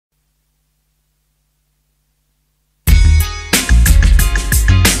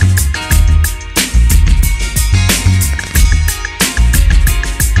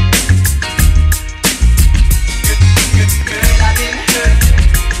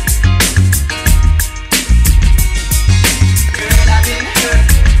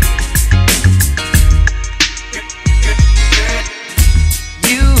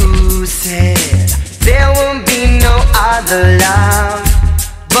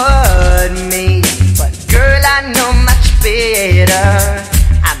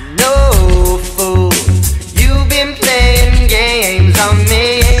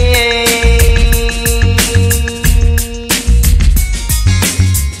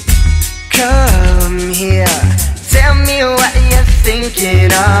here. Tell me what you're thinking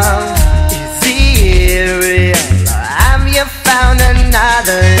of. Is it real? Have you found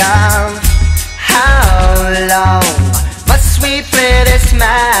another love? How long must we play this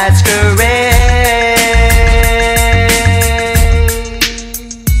masquerade?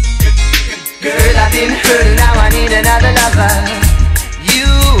 Girl, I've been hurt, now I need another lover. You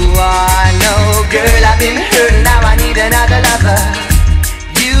are no girl, I've been hurt, now I need another lover.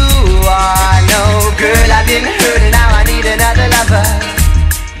 You are no girl, I've been hurt, now I need another lover.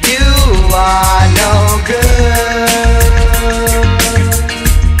 You are no good.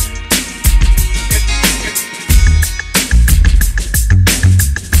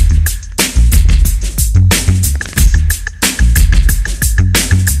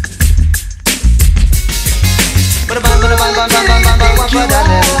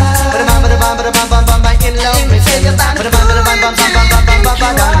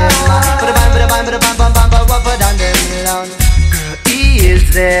 Is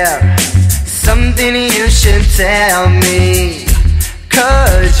there something you should tell me?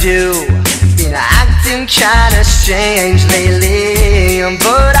 'Cause you been acting kinda strange lately,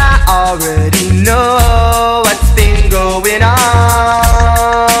 but I already know what's been going on.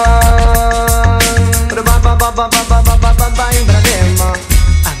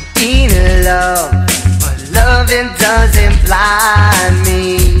 I'm in love, but loving doesn't blind me.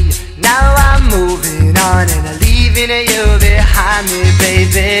 Now I'm moving on and I'm leaving you behind me,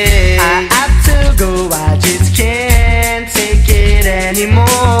 baby. I have to go, I just can't take it anymore.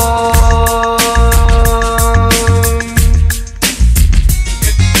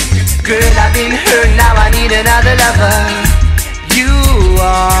 Girl, I've been hurt, now I need another lover. You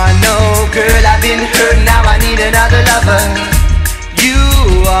are no girl, I've been hurt, now I need another lover. You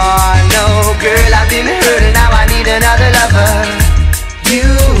are no girl, I've been hurt, now I need another lover. You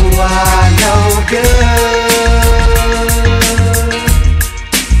are no good.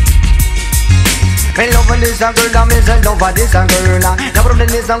 Me love this a girl, I miss a love this a girl. The problem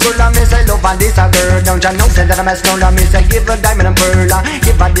is a girl, I miss a love this a girl. Don't you know say that I mess no, I miss a give a diamond and pearl.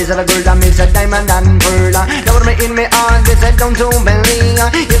 Give a this a girl, I miss a diamond and pearl. The one me in me heart, this a don't to believe.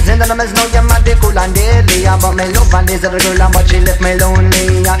 You say that I mess no, you're mad, cool and deadly. But me love this a girl, but she left me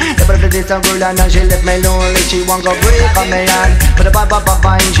lonely. The problem is a girl, and she left me lonely. She want go break on me hand, but the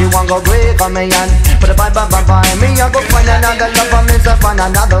bye, she want go break on me hand, but the bye. Me I go find another lover, me say find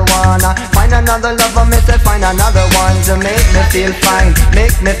another one. Find another lover, me say find another one to make me feel fine,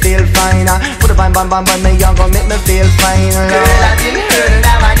 make me feel fine. Put a bam, me I go make me feel fine. Girl, I've been hurt.